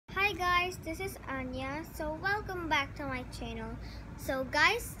guys, this is Anya. So welcome back to my channel. So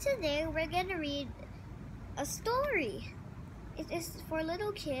guys, today we're gonna read a story. It is for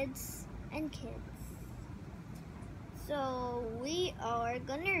little kids and kids. So we are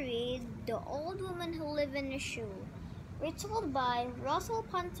gonna read The Old Woman Who Lived in a Shoe, retold by Russell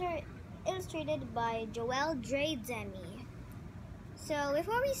Punter, illustrated by Joel Dre Demi. So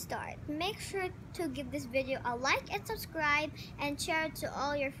before we start, make sure to give this video a like and subscribe and share it to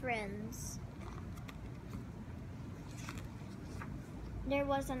all your friends. There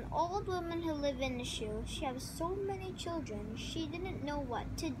was an old woman who lived in a shoe. She had so many children, she didn't know what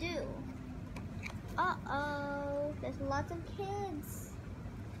to do. Uh-oh, there's lots of kids.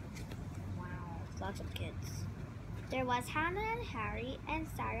 Wow, lots of kids. There was Hannah and Harry and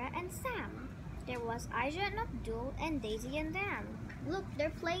Sarah and Sam. There was Aisha and Abdul and Daisy and Dan. Look,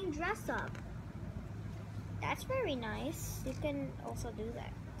 they're playing dress up. That's very nice. You can also do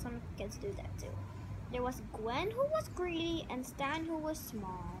that. Some kids do that too. There was Gwen, who was greedy, and Stan, who was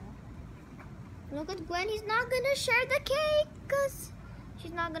small. Look at Gwen, he's not gonna share the cake because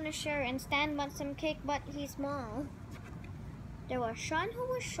she's not gonna share, and Stan wants some cake but he's small. There was Sean, who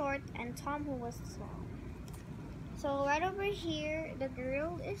was short, and Tom, who was small. So right over here, the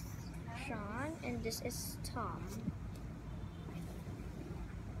girl is Sean and this is Tom.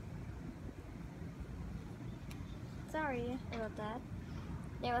 Sorry about that.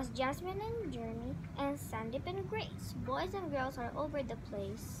 There was Jasmine and Jeremy and Sandeep and Grace. Boys and girls are over the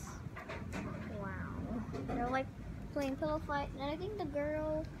place. Wow. They're like playing pillow fight, and I think the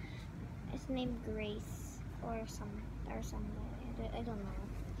girl is named Grace or something. I don't know.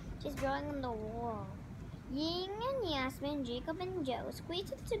 She's drawing on the wall. Ying and Yasmin, Jacob and Joe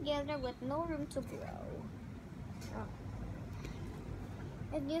squeezed it together with no room to grow. Oh.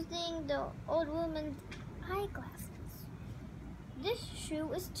 And using the old woman's eyeglasses. This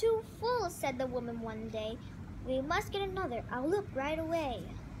shoe is too full, said the woman one day. We must get another. I'll look right away.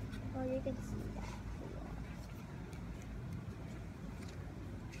 Well, you can see that.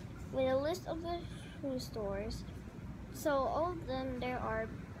 With a list of the shoe stores. So all of them, there are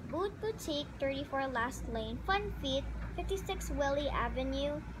Boot Boutique, 34 Last Lane, Fun Feet, 56 Welly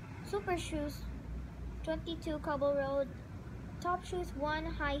Avenue, Super Shoes, 22 Cobble Road, Top Shoes, 1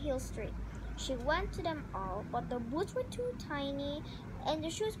 High Hill Street. She went to them all, but the boots were too tiny and the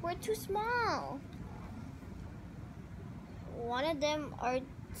shoes were too small. One of them are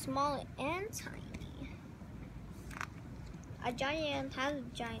small and tiny. A giant has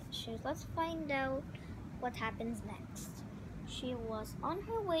giant shoes. Let's find out what happens next. She was on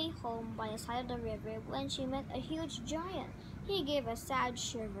her way home by the side of the river when she met a huge giant. He gave a sad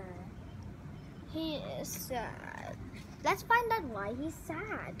shiver. He is sad. Let's find out why he's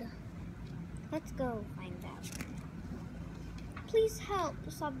sad. Let's go find out. Please help,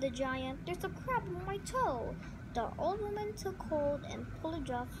 sobbed the giant. There's a crab on my toe. The old woman took hold and pulled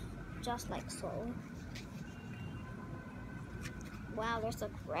it off just like so. Wow, there's a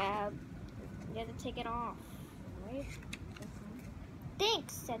crab. You have to take it off, right?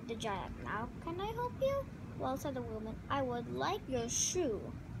 Thanks, said the giant. Now, can I help you? Well, said the woman, I would like your shoe.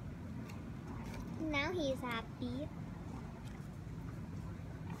 Now he is happy.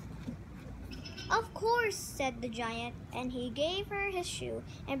 Of course, said the giant, and he gave her his shoe.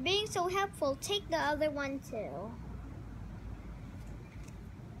 And being so helpful, take the other one too.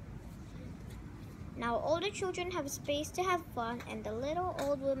 Now all the children have space to have fun, and the little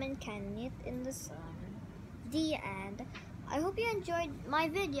old woman can knit in the sun. The end. I hope you enjoyed my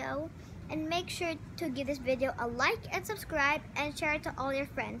video, and make sure to give this video a like and subscribe and share it to all your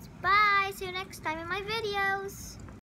friends. Bye! See you next time in my videos!